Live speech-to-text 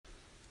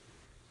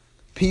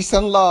Peace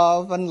and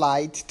love and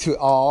light to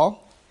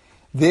all.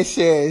 This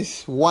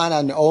is one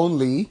and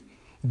only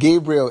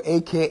Gabriel,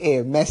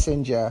 aka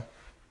Messenger,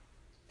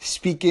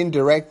 speaking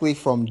directly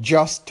from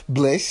Just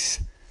Bliss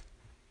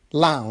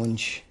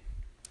Lounge,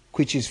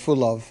 which is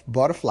full of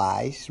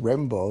butterflies,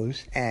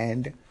 rainbows,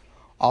 and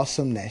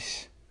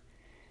awesomeness.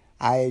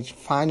 I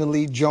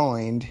finally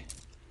joined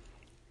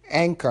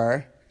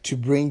Anchor to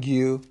bring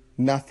you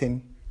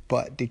nothing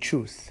but the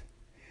truth.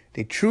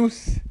 The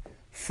truth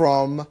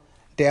from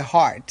the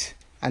heart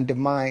and the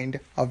mind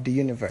of the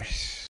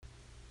universe.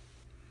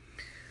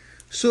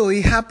 So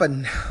it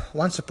happened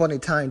once upon a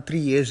time 3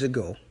 years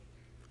ago.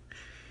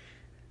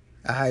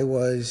 I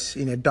was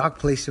in a dark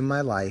place in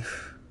my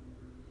life,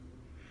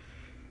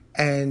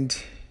 and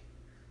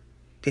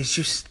there's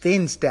just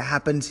things that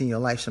happens in your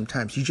life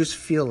sometimes. You just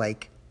feel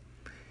like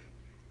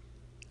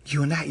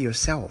you're not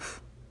yourself.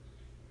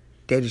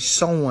 There is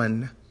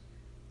someone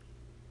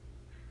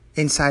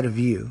inside of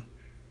you.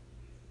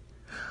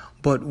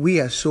 But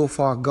we are so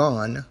far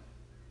gone,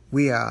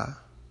 we are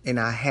in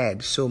our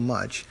head so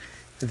much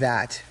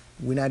that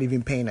we're not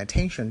even paying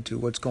attention to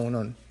what's going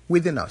on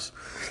within us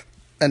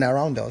and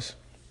around us.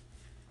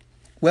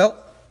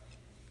 Well,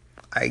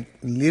 I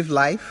lived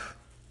life,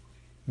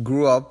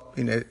 grew up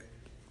in a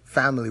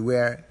family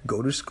where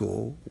go to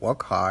school,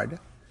 work hard,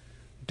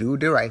 do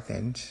the right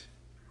things,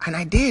 and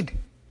I did.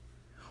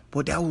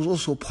 But that was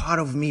also part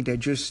of me that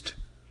just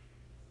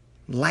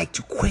liked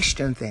to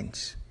question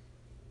things.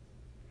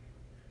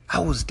 I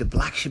was the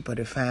black sheep of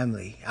the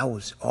family. I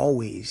was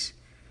always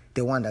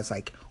the one that's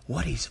like,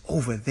 what is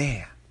over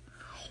there?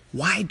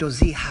 Why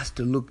does it have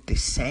to look the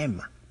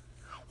same?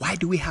 Why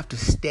do we have to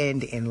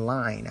stand in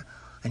line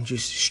and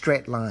just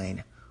straight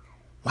line?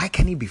 Why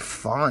can't it be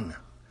fun?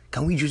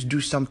 Can we just do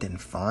something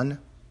fun?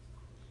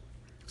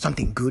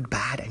 Something good,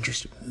 bad, and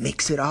just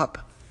mix it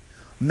up?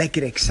 Make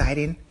it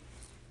exciting?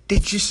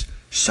 There's just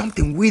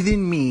something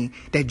within me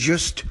that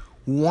just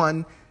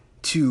want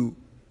to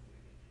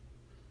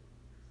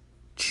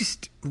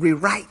just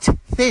rewrite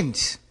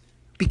things,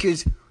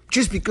 because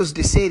just because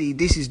they say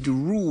this is the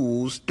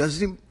rules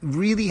doesn't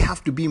really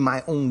have to be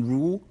my own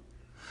rule.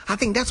 I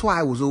think that's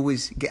why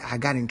I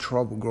got in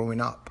trouble growing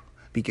up,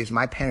 because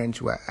my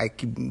parents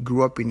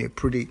grew up in a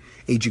pretty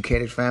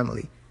educated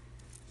family.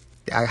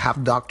 I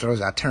have doctors,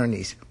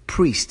 attorneys,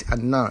 priests,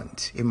 and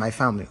nuns in my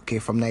family, okay,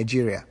 from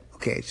Nigeria.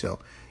 Okay, so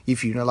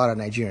if you know a lot of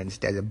Nigerians,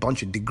 there's a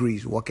bunch of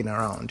degrees walking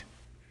around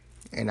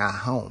in our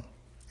home.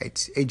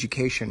 It's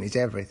education is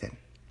everything.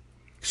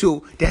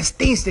 So there's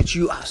things that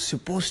you are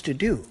supposed to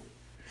do.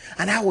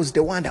 And I was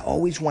the one that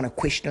always want to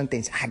question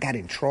things. I got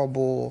in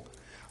trouble.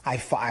 I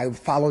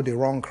followed the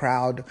wrong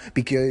crowd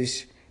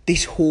because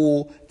this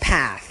whole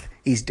path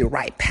is the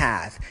right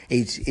path.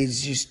 It's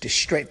just the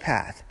straight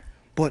path.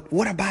 But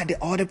what about the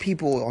other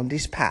people on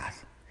this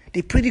path?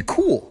 They're pretty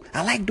cool.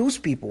 I like those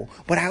people.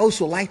 But I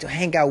also like to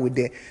hang out with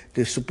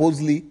the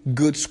supposedly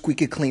good,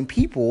 squeaky clean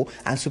people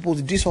and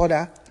supposed these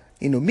other,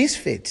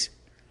 misfits.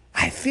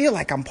 I feel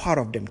like I'm part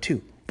of them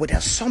too. But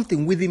there's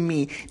something within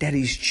me that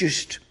is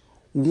just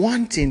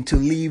wanting to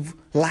live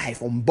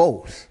life on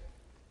both.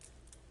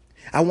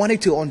 I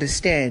wanted to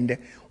understand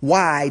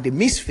why the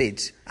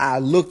misfits are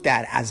looked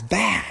at as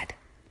bad.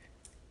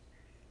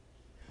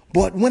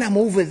 But when I'm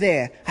over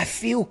there, I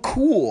feel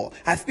cool.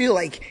 I feel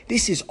like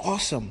this is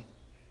awesome.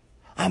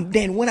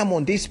 Then when I'm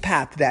on this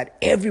path that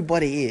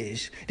everybody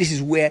is, this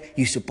is where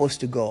you're supposed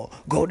to go.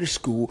 Go to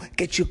school,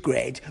 get your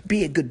grades,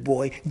 be a good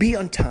boy, be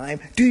on time,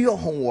 do your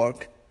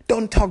homework.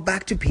 Don't talk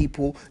back to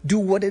people. Do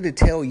what they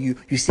tell you.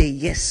 You say,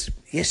 yes,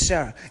 yes,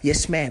 sir,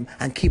 yes, ma'am,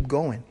 and keep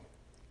going.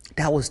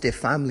 That was the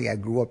family I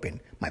grew up in.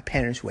 My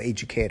parents were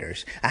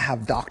educators. I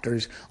have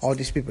doctors, all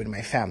these people in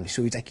my family.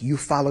 So it's like you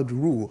follow the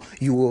rule.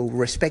 You were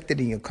respected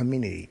in your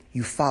community.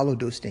 You follow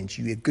those things.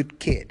 You're a good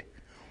kid.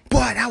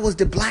 But I was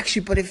the black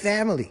sheep of the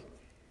family.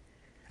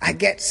 I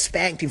get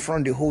spanked in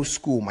front of the whole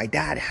school. My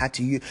dad had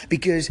to use,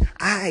 because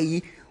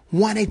I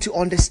wanted to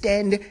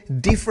understand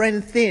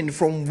different things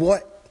from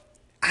what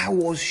I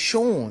was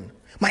shown.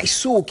 My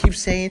soul keeps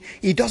saying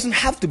it doesn't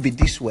have to be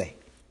this way.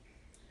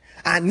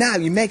 And now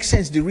it makes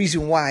sense the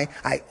reason why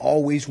I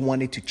always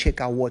wanted to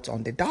check out what's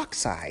on the dark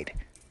side.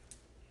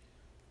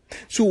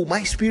 So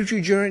my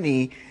spiritual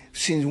journey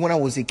since when I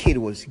was a kid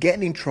was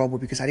getting in trouble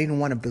because I didn't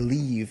want to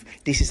believe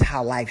this is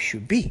how life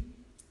should be.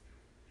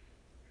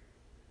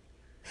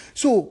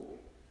 So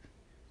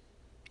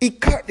it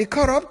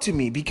caught up to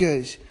me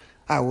because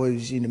I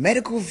was in the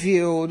medical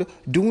field,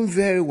 doing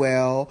very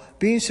well,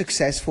 being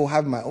successful,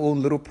 having my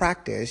own little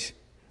practice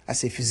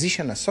as a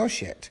physician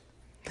associate.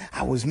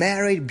 I was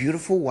married,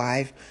 beautiful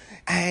wife,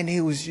 and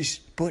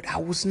but I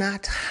was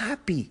not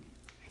happy.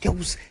 There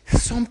was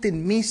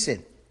something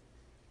missing.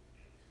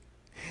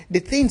 The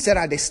things that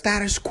are the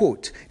status quo,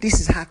 this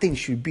is how things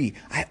should be.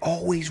 I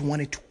always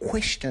wanted to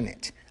question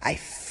it. I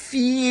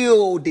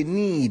feel the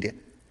need,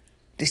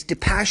 the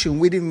passion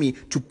within me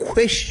to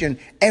question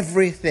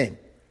everything.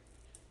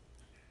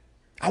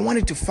 I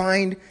wanted to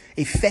find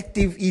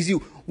effective, easy.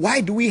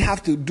 Why do we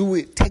have to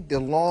take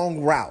the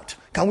long route?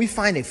 Can we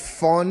find a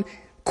fun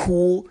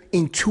cool,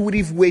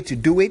 intuitive way to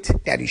do it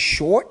that is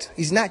short.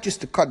 It's not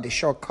just to cut the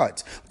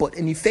shortcuts, but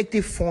an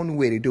effective, fun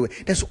way to do it.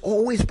 There's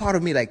always part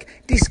of me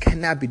like, this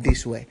cannot be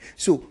this way.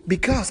 So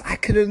because I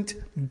couldn't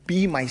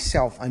be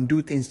myself and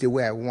do things the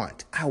way I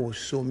want, I was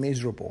so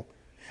miserable.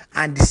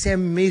 And the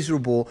same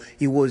miserable,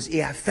 it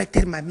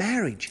affected my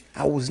marriage.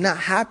 I was not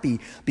happy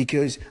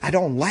because I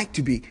don't like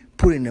to be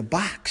put in a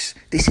box.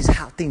 This is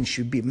how things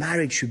should be.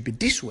 Marriage should be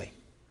this way.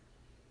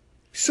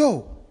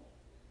 So,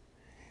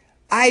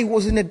 I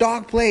was in a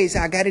dark place.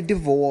 I got a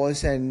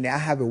divorce and I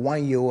have a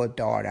 1-year-old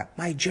daughter.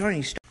 My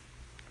journey started.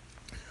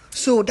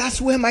 So that's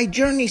where my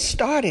journey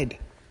started.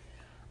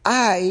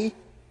 I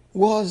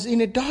was in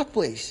a dark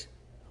place.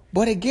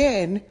 But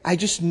again, I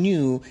just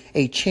knew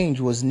a change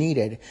was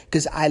needed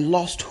because I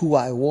lost who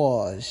I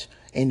was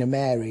in the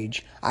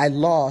marriage. I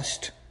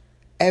lost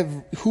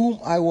who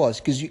I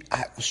was because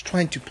I was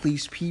trying to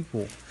please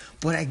people.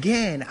 But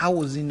again, I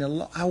was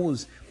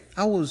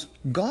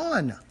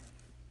gone.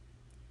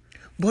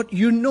 But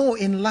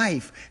in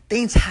life,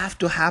 things have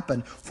to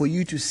happen for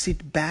you to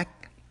sit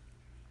back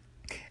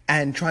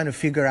and trying to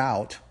figure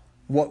out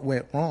what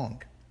went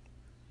wrong.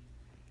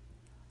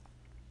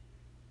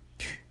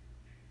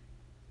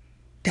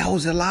 There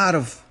was a lot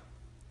of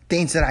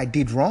things that I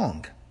did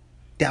wrong.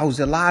 There was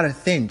a lot of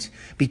things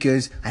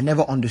because I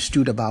never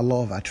understood about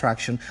law of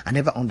attraction. I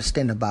never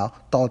understand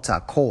about thoughts are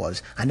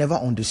cause. I never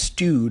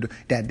understood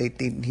that they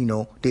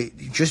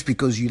just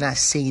because you're not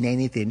saying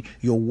anything,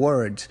 your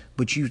words,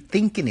 but you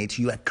thinking it,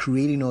 you are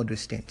creating all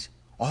those things.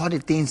 All the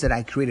things that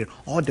I created,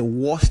 all the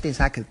worst things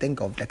I could think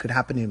of that could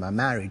happen in my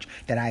marriage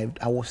that I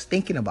was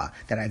thinking about,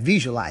 that I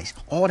visualized,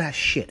 all that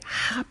shit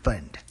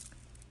happened.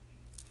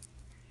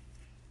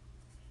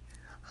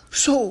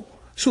 So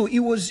it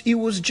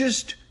was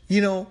just,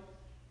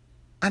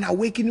 an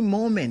awakening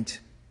moment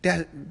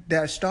that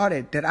I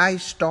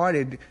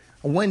started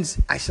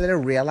once I started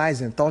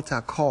realizing thoughts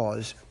are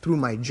cause through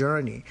my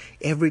journey.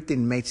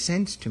 Everything made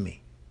sense to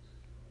me.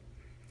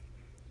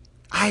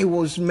 I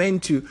was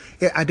meant to,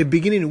 at the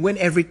beginning when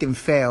everything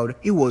failed,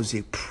 it was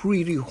a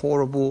pretty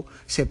horrible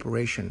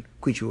separation,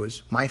 which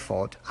was my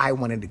fault. I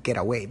wanted to get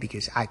away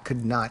because I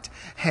could not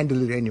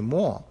handle it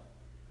anymore.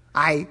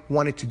 I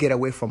wanted to get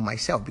away from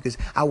myself because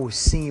I was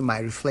seeing my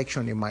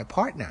reflection in my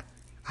partner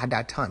at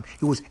that time.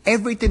 It was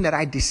everything that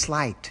I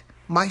disliked.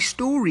 My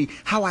story,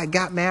 how I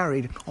got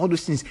married, all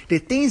those things. The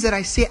things that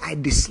I say I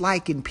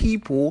dislike in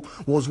people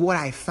was what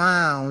I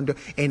found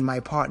in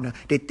my partner.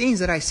 The things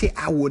that I say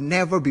I would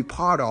never be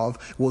part of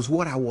was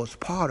what I was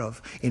part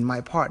of in my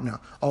partner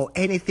or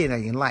anything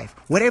in life.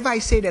 Whatever I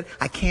say that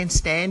I can't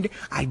stand,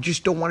 I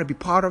just don't want to be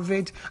part of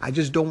it. I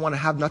just don't want to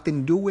have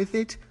nothing to do with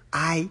it.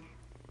 I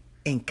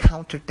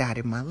encountered that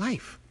in my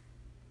life.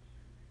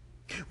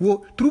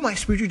 Well, through my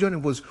spiritual journey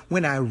was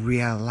when I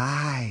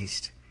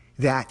realized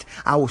that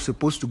I was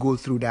supposed to go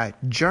through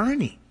that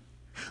journey.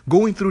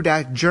 Going through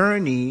that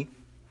journey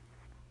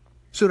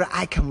so that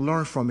I can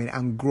learn from it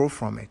and grow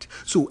from it.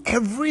 So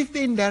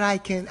everything that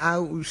I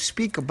will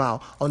speak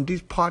about on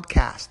this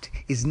podcast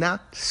is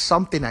not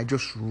something I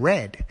just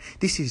read.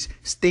 This is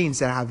things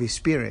that I've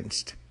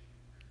experienced.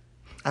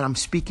 And I'm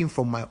speaking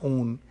from my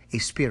own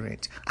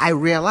experience. I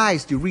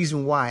realized the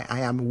reason why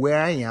I am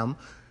where I am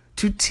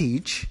to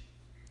teach,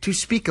 to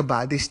speak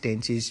about these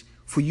things is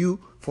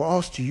for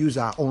us to use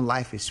our own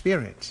life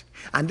experience.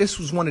 And this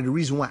was one of the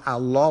reasons why I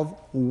love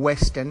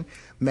Western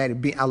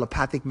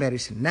allopathic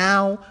medicine.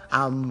 Now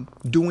I'm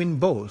doing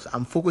both.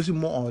 I'm focusing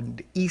more on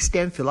the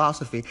Eastern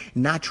philosophy,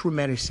 natural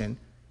medicine.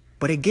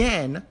 But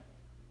again,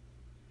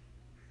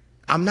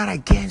 I'm not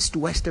against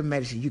Western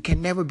medicine. You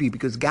can never be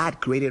because God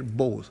created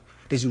both.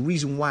 There's a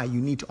reason why you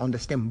need to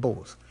understand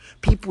both.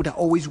 People that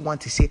always want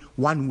to say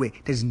one way,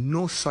 there's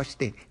no such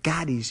thing.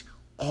 God is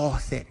all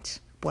things.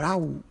 But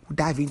I'll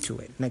dive into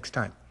it next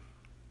time.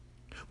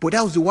 But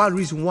that was the one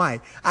reason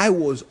why I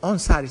was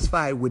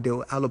unsatisfied with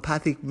the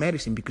allopathic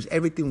medicine because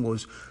everything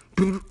was,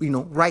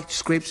 write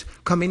scripts,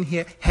 come in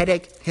here,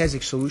 headache, here's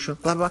a solution,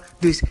 blah, blah,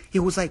 this. It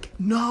was like,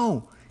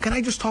 no. Can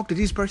I just talk to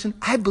this person?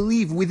 I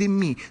believe within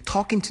me,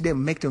 talking to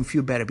them make them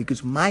feel better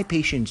because my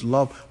patients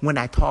love when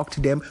I talk to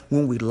them,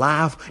 when we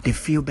laugh, they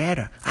feel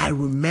better. I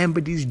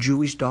remember this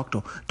Jewish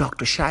doctor,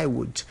 Dr.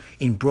 Shywood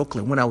in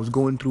Brooklyn when I was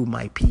going through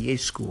my PA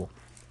school,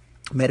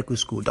 medical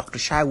school. Dr.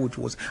 Shywood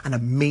was an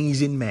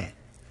amazing man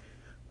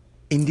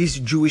in this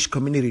Jewish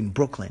community in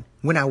Brooklyn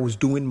when I was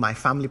doing my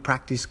family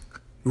practice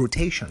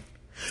rotation.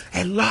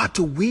 A lot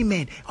of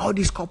women, all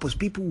these couples,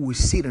 people will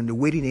sit in the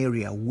waiting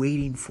area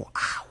waiting for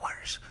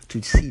hours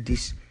to see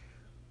this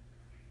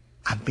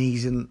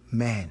amazing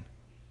man,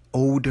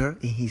 older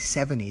in his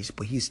 70s,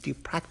 but he's still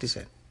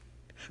practicing.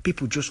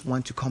 People just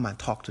want to come and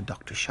talk to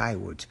Dr.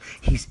 Shywood.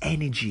 His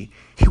energy,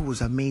 he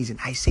was amazing.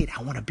 I said,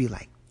 I want to be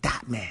like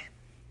that man.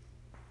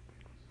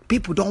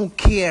 People don't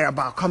care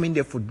about coming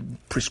there for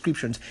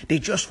prescriptions. They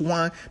just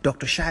want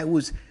Dr.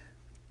 Shywood's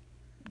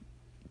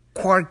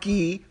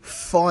quirky,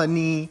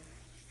 funny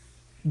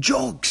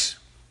jokes.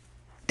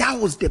 That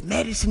was the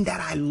medicine that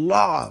I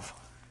love.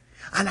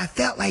 And I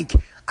felt like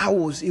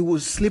It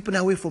was slipping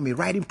away from me,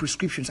 writing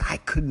prescriptions. I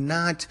could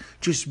not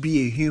just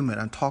be a human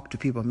and talk to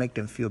people and make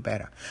them feel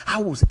better.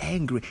 I was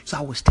angry, so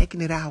I was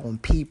taking it out on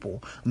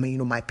people. I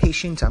mean, my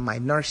patients and my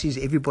nurses,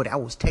 everybody, I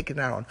was taking it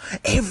out on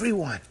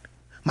everyone.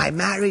 My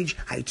marriage,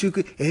 I took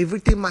it,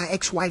 everything my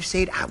ex-wife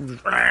said,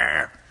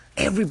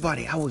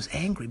 everybody, I was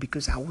angry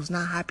because I was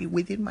not happy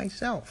within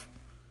myself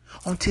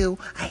until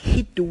I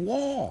hit the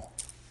wall.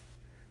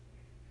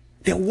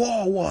 The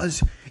wall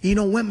was,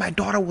 when my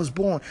daughter was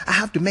born, I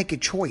have to make a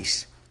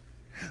choice.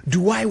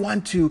 Do I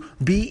want to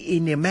be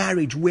in a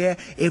marriage where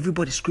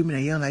everybody's screaming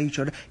and yelling at each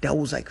other? That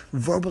was like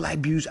verbal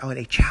abuse and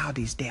a child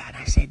is there. And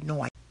I said,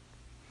 no. And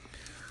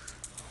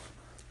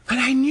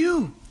I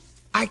knew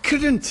I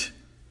couldn't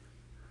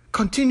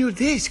continue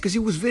this because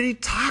it was very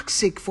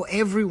toxic for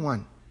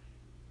everyone.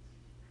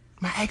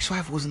 My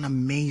ex-wife was an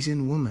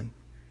amazing woman.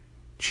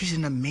 She's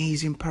an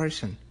amazing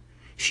person.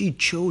 She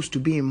chose to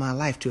be in my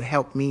life to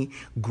help me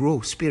grow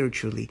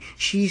spiritually.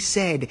 She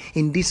said,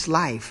 in this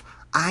life,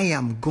 I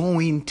am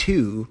going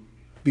to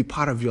be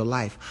part of your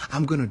life.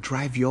 I'm going to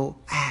drive your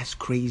ass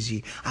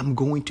crazy. I'm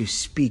going to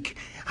speak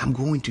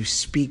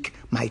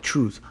my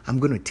truth. I'm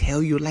going to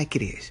tell you like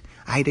it is.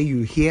 Either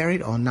you hear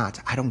it or not.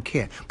 I don't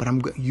care. But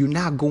you're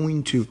not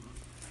going to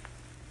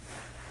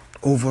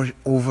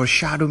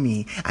overshadow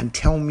me and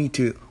tell me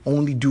to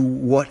only do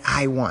what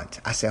I want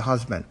as a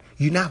husband.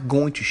 You're not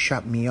going to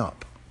shut me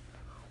up.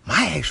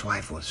 My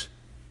ex-wife was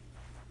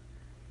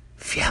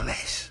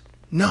fearless.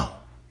 No.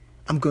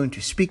 I'm going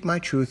to speak my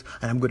truth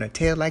and I'm going to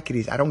tell it like it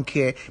is. I don't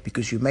care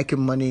because you're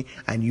making money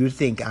and you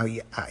think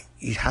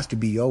it has to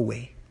be your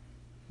way.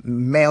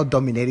 Male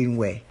dominating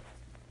way.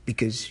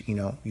 Because,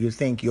 you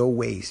think your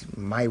way is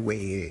my way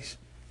is.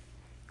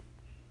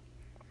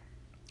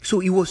 So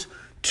it was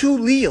two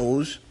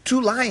Leos, two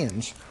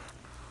lions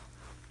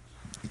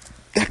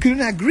that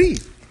couldn't agree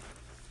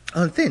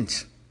on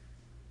things.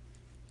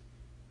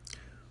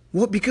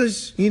 Well,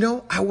 because,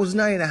 I was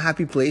not in a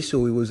happy place,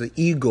 so it was the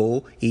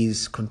ego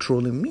is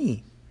controlling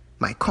me.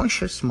 My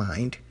conscious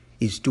mind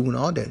is doing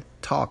all the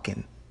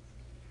talking.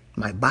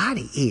 My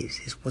body is.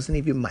 It wasn't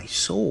even my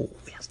soul.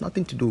 It has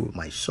nothing to do with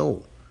my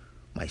soul.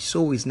 My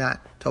soul is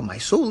not, my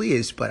soul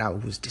is, but I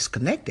was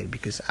disconnected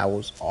because I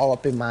was all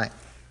up in my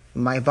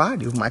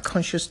body with my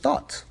conscious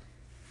thoughts.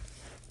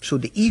 So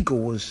the ego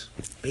was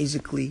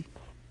basically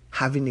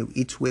having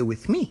its way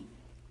with me.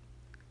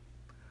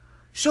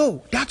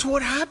 So that's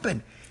what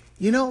happened.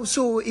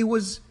 So it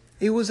was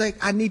like,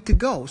 I need to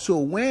go. So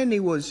when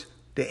it was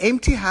the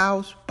empty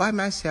house by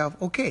myself,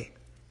 okay,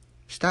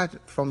 start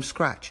from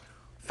scratch.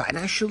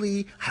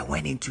 Financially, I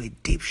went into a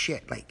deep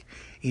shit. Like,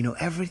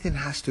 everything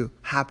has to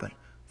happen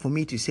for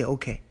me to say,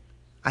 okay,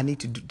 I need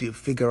to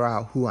figure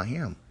out who I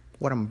am,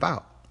 what I'm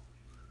about.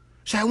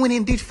 So I went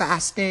and did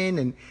fasting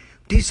and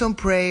did some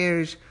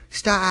prayers,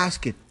 start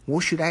asking,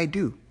 what should I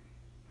do?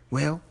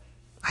 Well,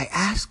 I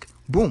asked,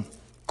 boom.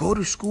 Go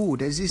to school.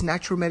 There's this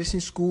natural medicine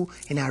school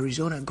in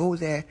Arizona. Go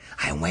there.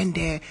 I went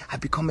there. I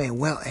become a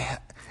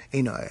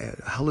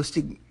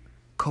holistic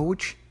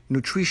coach,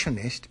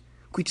 nutritionist,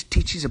 which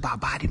teaches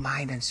about body,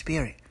 mind, and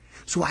spirit.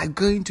 So I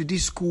go into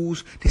these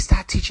schools. They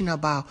start teaching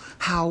about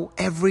how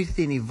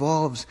everything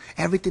evolves.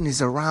 Everything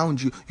is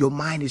around you. Your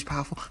mind is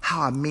powerful.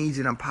 How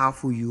amazing and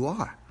powerful you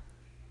are.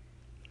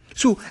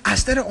 So I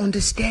started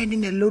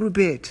understanding a little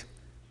bit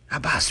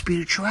about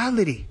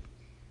spirituality.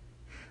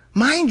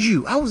 Mind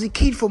you, I was a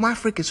kid from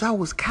Africa, so I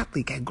was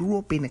Catholic. I grew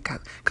up in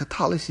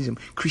Catholicism,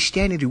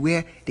 Christianity,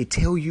 where they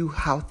tell you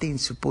how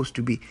things are supposed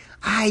to be.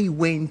 I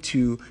went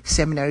to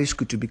seminary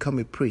school to become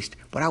a priest,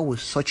 but I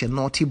was such a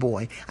naughty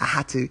boy.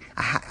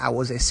 I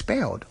was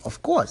expelled,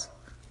 of course.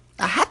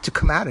 I had to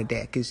come out of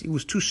there because it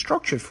was too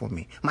structured for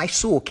me. My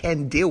soul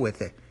can't deal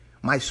with it.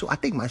 I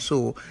think my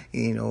soul,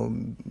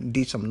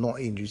 did some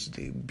noise,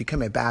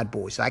 become a bad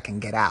boy so I can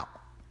get out.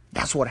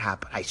 That's what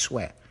happened, I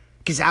swear.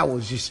 Because I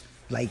was just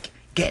like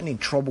getting in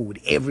trouble with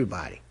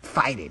everybody,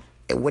 fighting,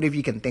 and whatever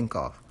you can think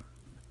of.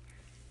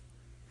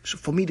 So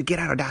for me to get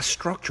out of that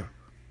structure,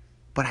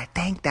 but I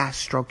thank that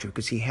structure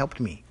because he helped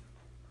me.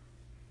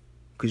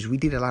 Because we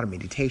did a lot of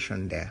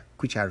meditation there,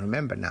 which I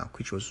remember now,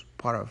 which was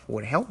part of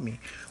what helped me.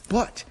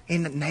 But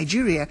in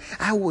Nigeria,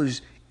 I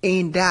was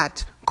in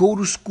that go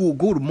to school,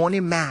 go to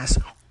morning mass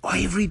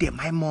every day.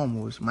 My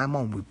mom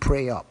would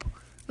pray up.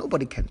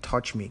 Nobody can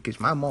touch me because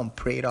my mom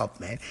prayed up,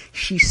 man.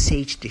 She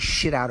saged the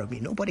shit out of me.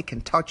 Nobody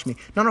can touch me.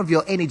 None of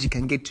your energy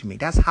can get to me.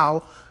 That's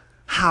how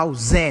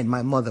zen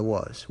my mother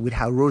was with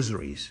her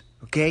rosaries,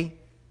 okay?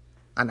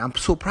 And I'm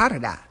so proud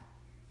of that.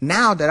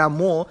 Now that I'm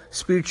more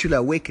spiritually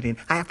awakening,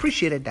 I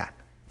appreciated that.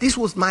 This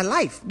was my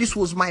life. This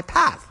was my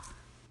path.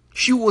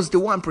 She was the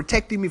one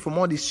protecting me from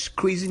all this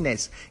crazy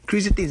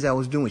things I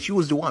was doing. She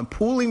was the one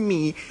pulling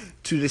me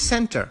to the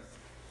center,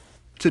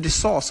 to the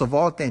source of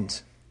all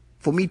things,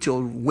 for me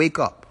to wake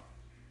up.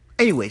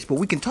 Anyways, but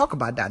we can talk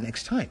about that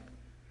next time.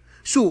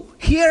 So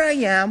here I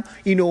am,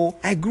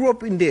 I grew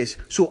up in this.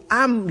 So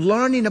I'm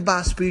learning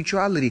about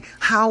spirituality,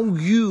 how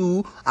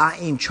you are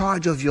in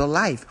charge of your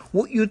life.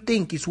 What you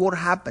think is what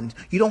happens.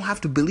 You don't have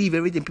to believe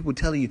everything people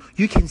tell you.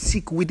 You can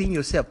seek within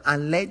yourself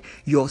and let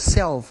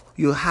yourself,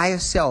 your higher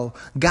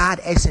self, God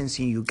essence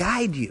in you,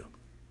 guide you.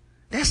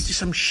 That's just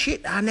some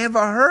shit I never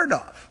heard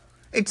of.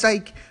 It's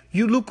like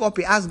you look up,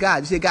 you ask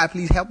God, you say, God,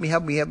 please help me,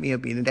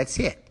 and that's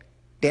it.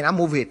 Then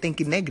I'm over here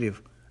thinking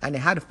negative. And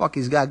then how the fuck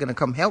is God going to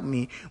come help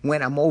me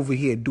when I'm over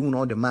here doing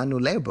all the manual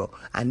labor?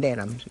 And then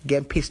I'm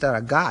getting pissed out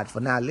at God for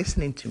not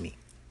listening to me.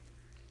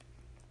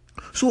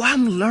 So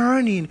I'm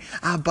learning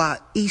about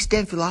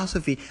Eastern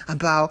philosophy,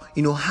 about,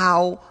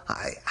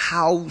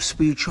 how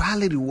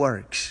spirituality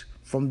works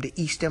from the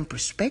Eastern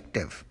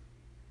perspective.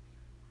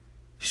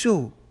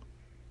 So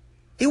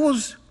it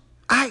was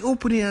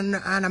eye-opening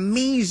and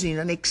amazing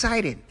and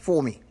exciting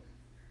for me.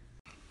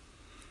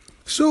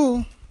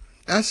 So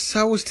as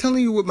I was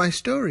telling you with my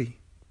story,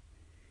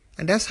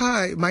 and that's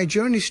how my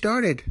journey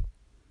started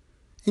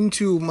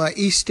into my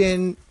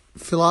Eastern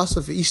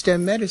philosophy,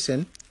 Eastern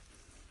medicine,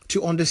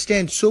 to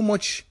understand so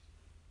much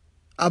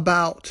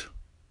about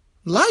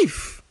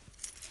life.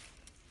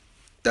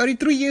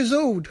 33 years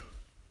old.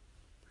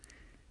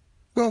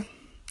 Well,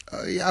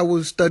 I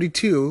was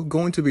 32,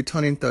 going to be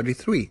turning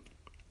 33.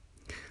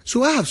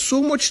 So I have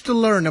so much to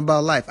learn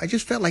about life. I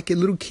just felt like a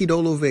little kid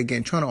all over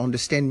again, trying to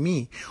understand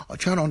me, or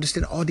trying to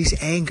understand all this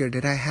anger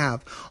that I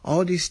have,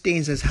 all these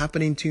things that's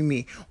happening to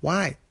me.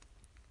 Why?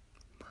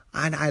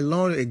 And I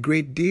learned a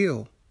great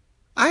deal.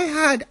 I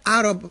had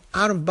out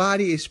of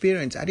body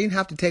experience. I didn't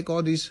have to take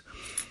all these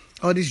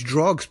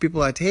drugs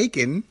people are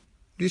taking,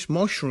 these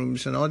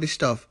mushrooms and all this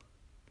stuff.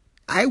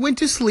 I went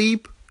to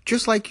sleep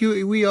just like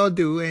we all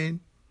do, and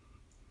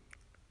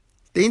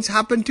things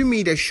happened to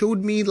me that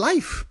showed me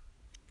life.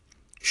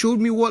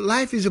 Showed me what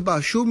life is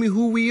about. Showed me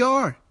who we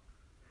are.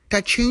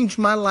 That changed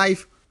my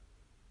life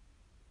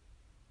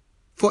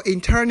for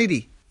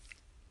eternity.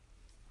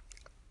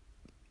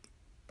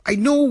 I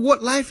know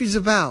what life is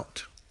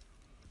about.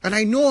 And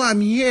I know I'm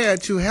here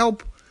to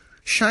help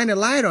shine a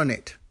light on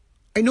it.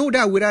 I know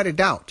that without a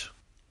doubt.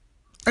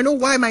 I know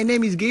why my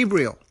name is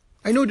Gabriel.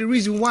 I know the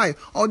reason why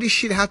all this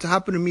shit had to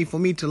happen to me for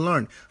me to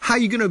learn. How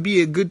you going to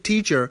be a good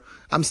teacher?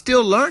 I'm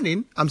still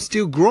learning. I'm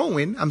still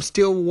growing. I'm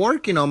still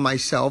working on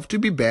myself to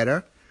be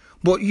better.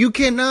 But you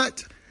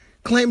cannot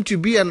claim to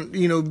be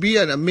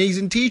an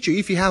amazing teacher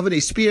if you haven't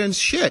experienced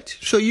shit.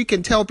 So you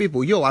can tell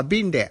people, yo, I've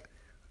been there.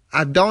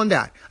 I've done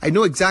that. I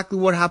know exactly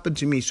what happened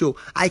to me. So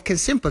I can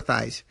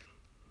sympathize.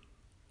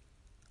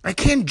 I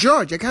can't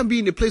judge. I can't be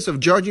in the place of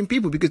judging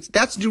people, because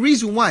that's the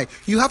reason why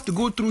you have to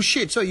go through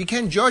shit. So you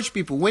can't judge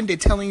people when they're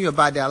telling you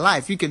about their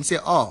life. You can say,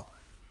 oh,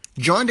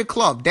 join the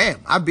club.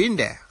 Damn, I've been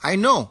there. I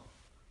know.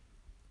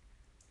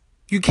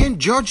 You can't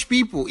judge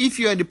people. If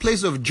you're in the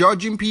place of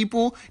judging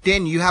people,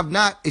 then you have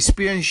not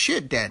experienced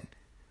shit then.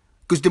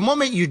 Because the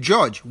moment you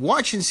judge,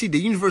 watch and see, the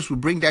universe will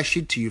bring that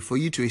shit to you for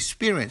you to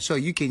experience, so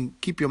you can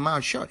keep your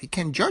mouth shut. You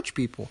can't judge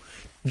people.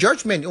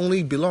 Judgment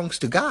only belongs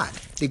to God,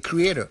 the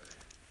creator.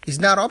 It's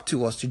not up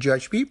to us to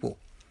judge people.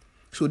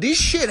 So this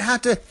shit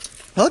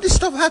all this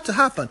stuff had to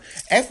happen.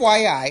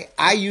 FYI,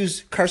 I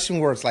use cursing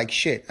words like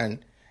shit and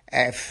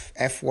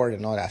F word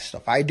and all that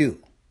stuff. I do.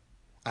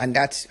 And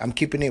I'm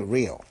keeping it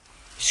real.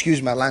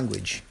 Excuse my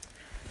language.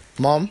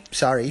 Mom,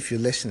 sorry if you're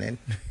listening.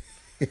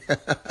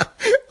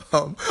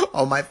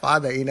 Or my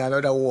father in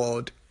another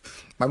world.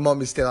 My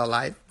mom is still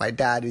alive. My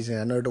dad is in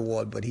another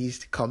world, but he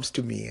comes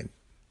to me and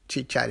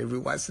chit-chat every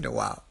once in a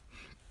while.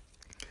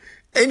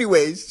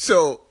 Anyways,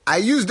 so I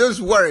use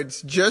those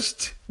words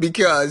just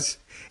because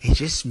it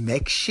just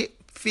makes shit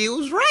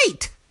feels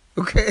right.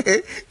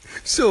 Okay?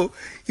 So,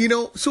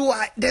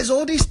 there's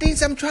all these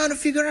things I'm trying to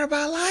figure out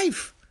about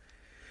life.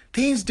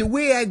 Things, the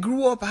way I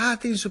grew up, how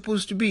things are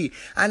supposed to be.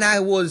 And I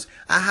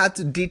had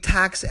to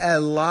detox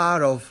a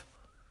lot of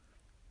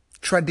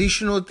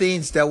traditional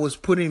things that was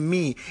putting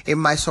me in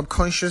my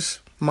subconscious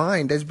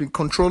mind that's been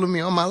controlling me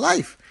all my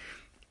life.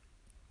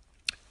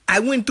 I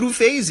went through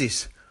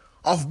phases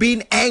of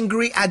being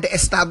angry at the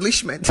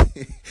establishment,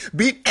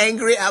 being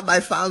angry at my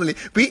family,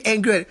 being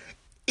angry.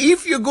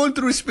 If you're going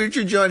through a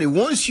spiritual journey,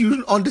 once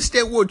you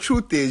understand what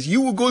truth is,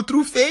 you will go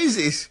through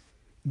phases.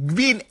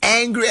 Being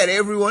angry at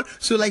everyone.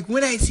 So like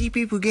when I see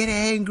people get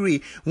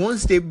angry,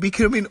 once they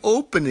becoming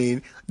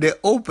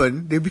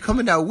they're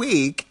becoming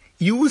awake,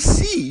 you will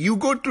see, you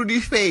go through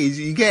this phase,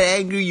 you get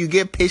angry, you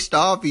get pissed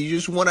off, you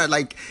just want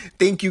to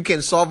think you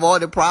can solve all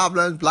the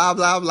problems, blah,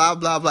 blah, blah,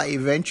 blah, blah.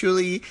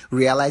 Eventually,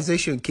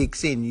 realization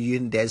kicks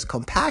in. There's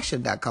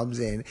compassion that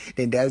comes in.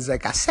 Then there's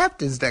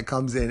acceptance that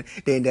comes in.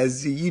 Then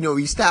there's, you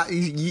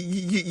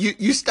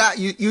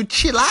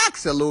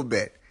chillax a little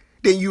bit.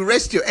 Then you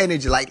rest your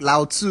energy like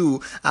Lao Tzu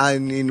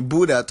and in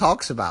Buddha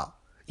talks about.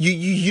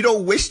 You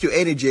don't waste your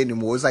energy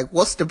anymore. It's like,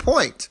 what's the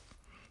point?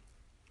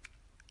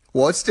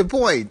 What's the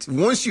point?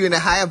 Once you're in a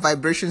higher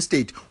vibration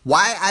state,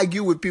 why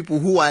argue with people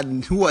who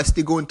are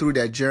still going through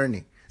their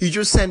journey? You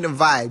just send them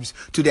vibes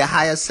to their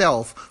higher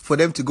self for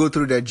them to go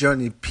through their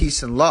journey,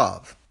 peace and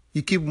love.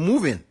 You keep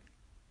moving.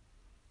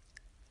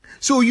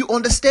 So you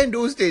understand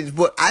those things,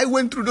 but I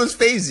went through those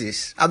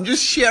phases. I'm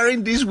just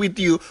sharing this with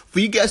you for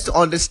you guys to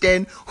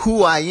understand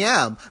who I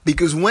am.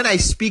 Because when I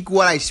speak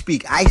what I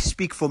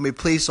speak from a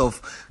place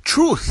of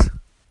truth.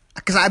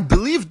 Because I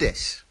believe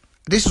this.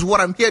 This is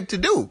what I'm here to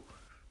do.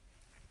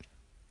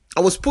 I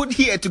was put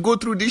here to go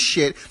through this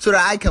shit so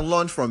that I can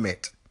learn from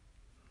it.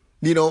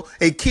 You know,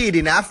 a kid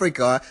in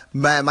Africa,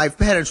 my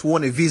parents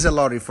won a visa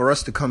lottery for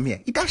us to come here.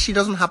 It actually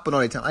doesn't happen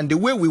all the time. And the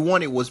way we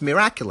won it was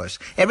miraculous.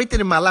 Everything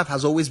in my life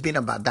has always been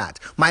about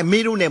that. My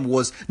middle name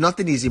was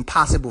nothing is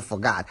impossible for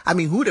God. I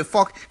mean, who the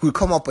fuck would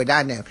come up with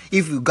that name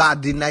if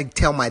God did not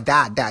tell my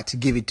dad that to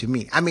give it to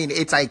me? I mean,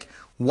 it's like,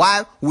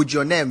 why would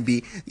your name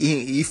be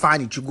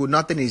Ifeanyi Chukwu?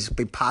 Nothing is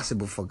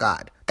impossible for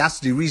God.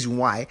 That's the reason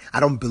why I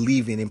don't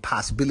believe in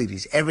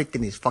impossibilities.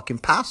 Everything is fucking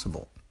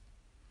possible.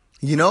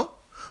 You know?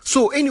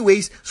 So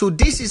anyways, so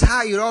this is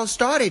how it all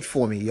started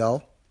for me,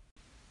 yo.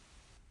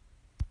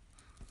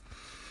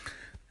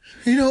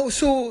 You know,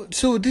 so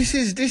this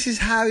is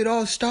how it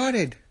all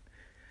started.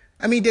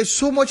 I mean, there's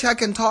so much I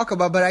can talk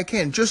about, but I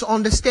can't. Just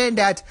understand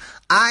that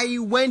I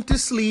went to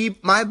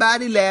sleep, my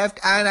body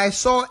left, and I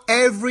saw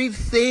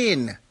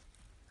everything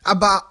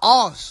about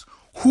us,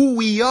 who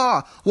we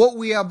are, what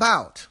we are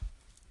about.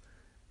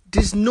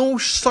 There's no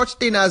such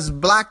thing as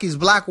black is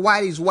black,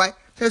 white is white.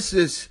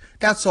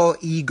 That's all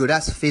ego.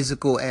 That's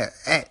physical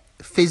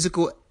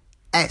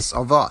S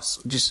of us.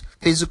 Just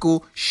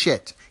physical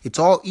shit. It's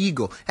all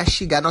ego. That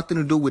shit got nothing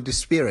to do with the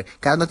spirit.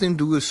 Got nothing to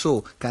do with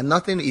soul. Got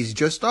nothing. It's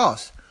just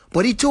us.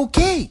 But it's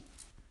okay.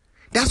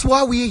 That's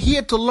why we're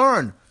here to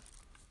learn.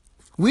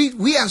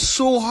 We are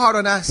so hard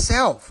on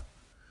ourselves.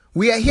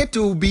 We are here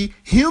to be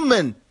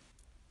human.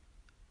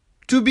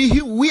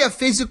 We are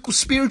physical,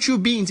 spiritual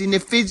beings in a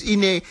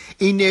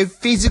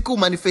physical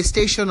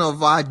manifestation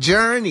of our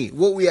journey.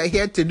 What we are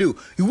here to do.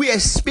 We are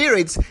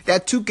spirits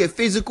that took a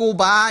physical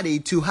body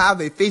to have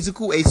a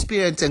physical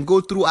experience and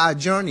go through our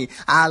journey,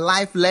 our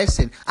life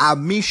lesson, our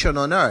mission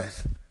on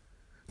earth.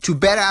 To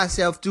better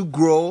ourselves, to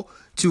grow,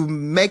 to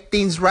make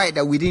things right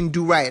that we didn't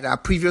do right in our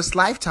previous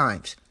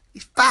lifetimes.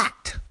 It's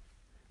fact.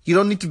 You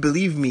don't need to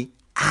believe me.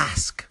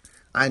 Ask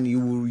and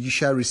you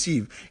shall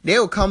receive. They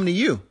will come to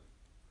you.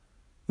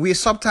 We are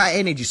subtile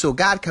energy, so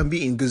God can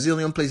be in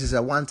gazillion places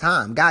at one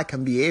time. God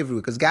can be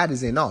everywhere because God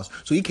is in us.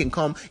 So He can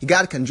come.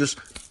 God can just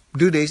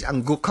do this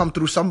and come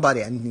through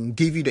somebody and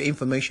give you the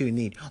information you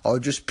need, or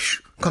just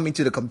come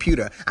into the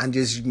computer and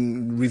just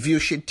reveal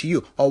shit to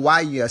you, or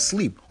while you're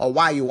asleep, or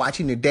while you're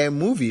watching a damn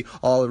movie,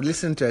 or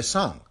listening to a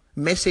song.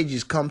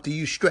 Messages come to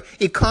you straight.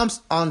 It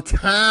comes on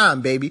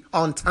time, baby,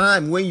 on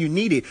time when you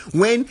need it,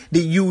 when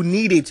you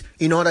need it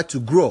in order to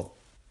grow.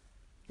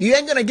 You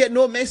ain't gonna get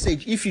no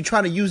message if you're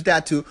trying to use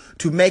that to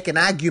make an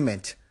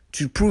argument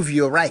to prove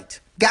you're right.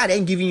 God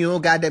ain't giving you no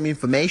goddamn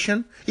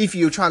information. If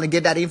you're trying to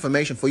get that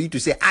information for you to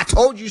say, I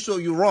told you so,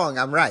 you're wrong,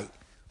 I'm right.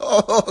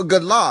 Oh,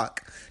 good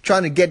luck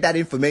trying to get that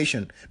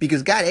information,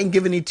 because God ain't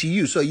giving it to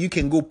you so you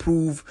can go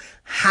prove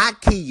her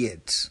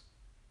kids,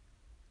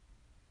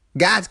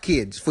 God's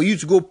kids, for you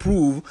to go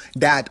prove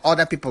that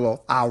other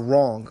people are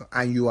wrong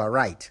and you are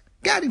right.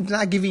 God is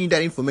not giving you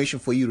that information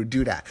for you to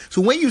do that.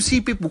 So when you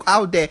see people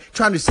out there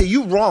trying to say,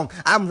 you wrong,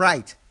 I'm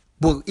right,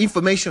 but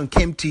information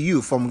came to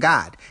you from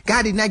God.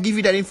 God did not give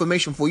you that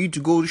information for you to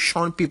go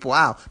shun people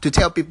out, to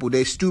tell people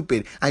they're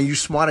stupid and you're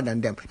smarter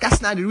than them.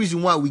 That's not the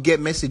reason why we get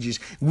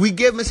messages. We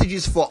get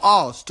messages for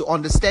us to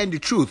understand the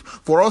truth,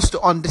 for us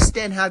to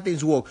understand how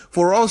things work,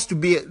 for us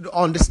to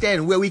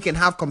understand where we can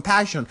have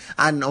compassion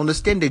and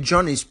understand the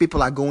journeys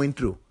people are going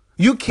through.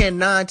 You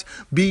cannot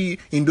be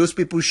in those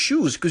people's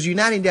shoes because you're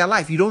not in their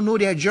life. You don't know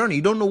their journey.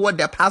 You don't know what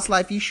their past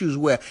life issues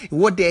were,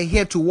 what they're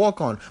here to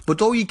work on.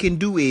 But all you can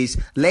do is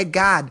let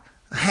God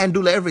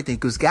handle everything,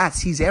 because God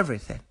sees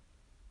everything.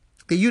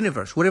 The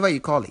universe, whatever you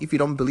call it. If you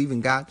don't believe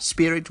in God,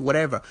 spirit,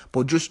 whatever.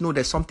 But just know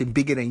there's something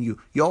bigger than you.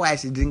 Your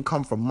ass didn't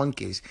come from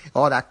monkeys.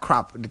 All that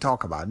crap they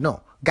talk about.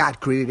 No. God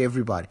created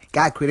everybody.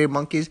 God created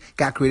monkeys.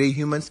 God created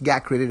humans.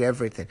 God created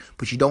everything.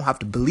 But you don't have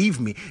to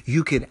believe me.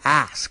 You can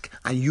ask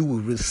and you will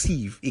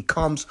receive. It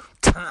comes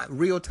time,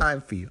 real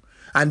time for you.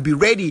 And be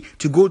ready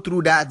to go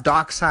through that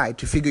dark side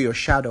to figure your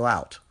shadow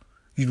out.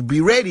 You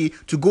be ready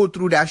to go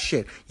through that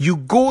shit. You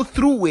go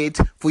through it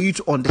for you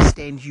to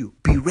understand you.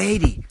 Be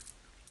ready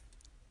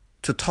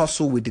to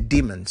tussle with the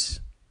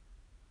demons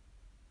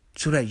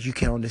so that you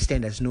can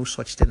understand there's no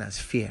such thing as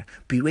fear.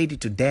 Be ready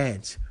to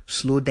dance,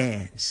 slow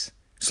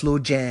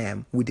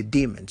jam with the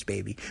demons,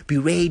 baby. Be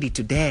ready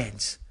to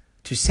dance,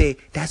 to say,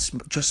 that's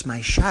just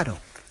my shadow.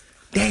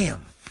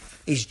 Damn,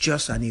 it's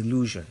just an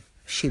illusion.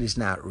 Shit is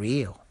not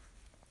real.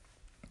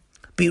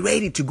 Be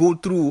ready to go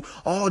through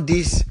all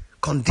this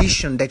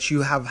condition that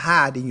you have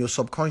had in your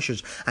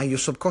subconscious, and your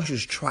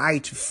subconscious try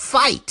to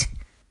fight,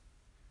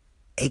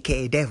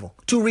 aka devil,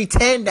 to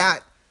return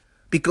that,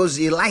 because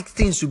it likes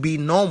things to be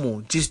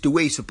normal, just the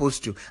way it's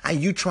supposed to,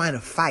 and you trying to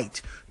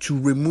fight to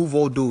remove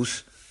all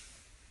those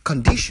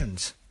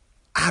conditions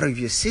out of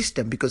your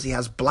system, because it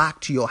has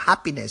blocked your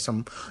happiness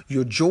and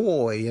your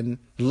joy and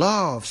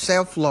love,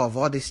 self-love,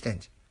 all these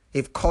things.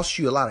 It costs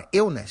you a lot of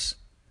illness.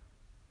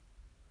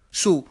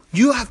 So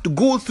you have to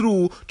go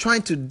through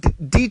trying to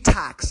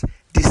detox,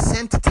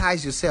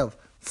 desensitize yourself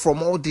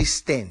from all these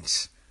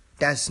things.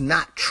 That's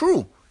not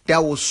true.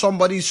 That was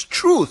somebody's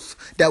truth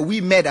that we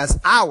made as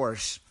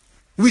ours.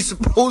 We're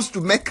supposed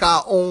to make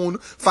our own,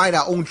 find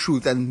our own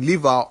truth and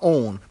live our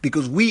own,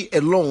 because we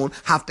alone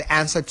have to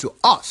answer to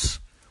us.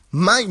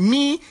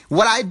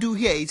 What I do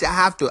here is I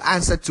have to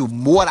answer to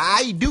what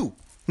I do,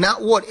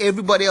 not what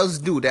everybody else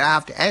do that I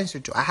have to answer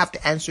to. I have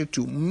to answer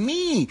to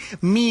me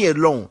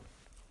alone.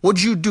 What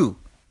did you do?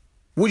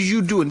 What did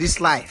you do in this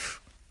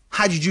life?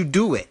 How did you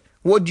do it?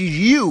 What did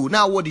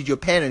your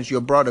parents,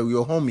 your brother,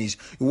 your homies,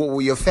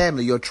 your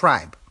family, your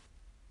tribe?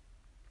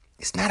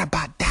 It's not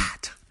about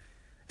that.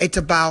 It's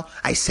about,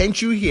 I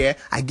sent you here.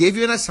 I gave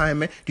you an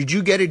assignment. Did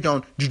you get it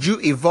done? Did you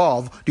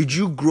evolve? Did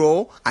you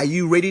grow? Are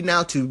you ready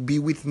now to be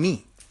with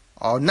me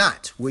or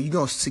not? Well, you're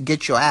going to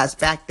get your ass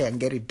back there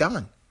and get it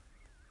done.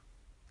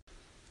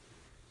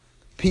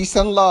 Peace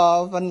and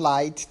love and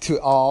light to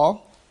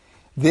all.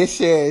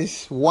 This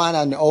is one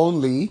and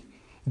only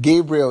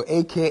Gabriel,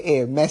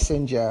 aka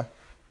Messenger,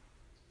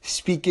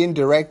 speaking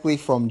directly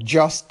from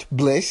Just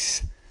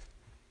Bliss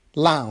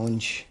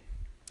Lounge,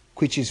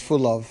 which is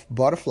full of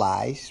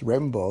butterflies,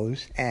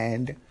 rainbows,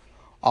 and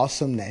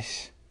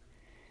awesomeness.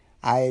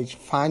 I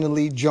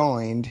finally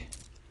joined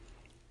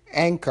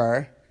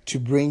Anchor to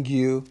bring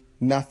you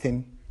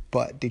nothing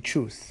but the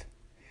truth.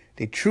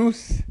 The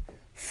truth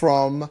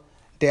from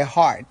the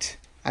heart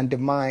and the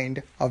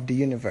mind of the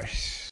universe.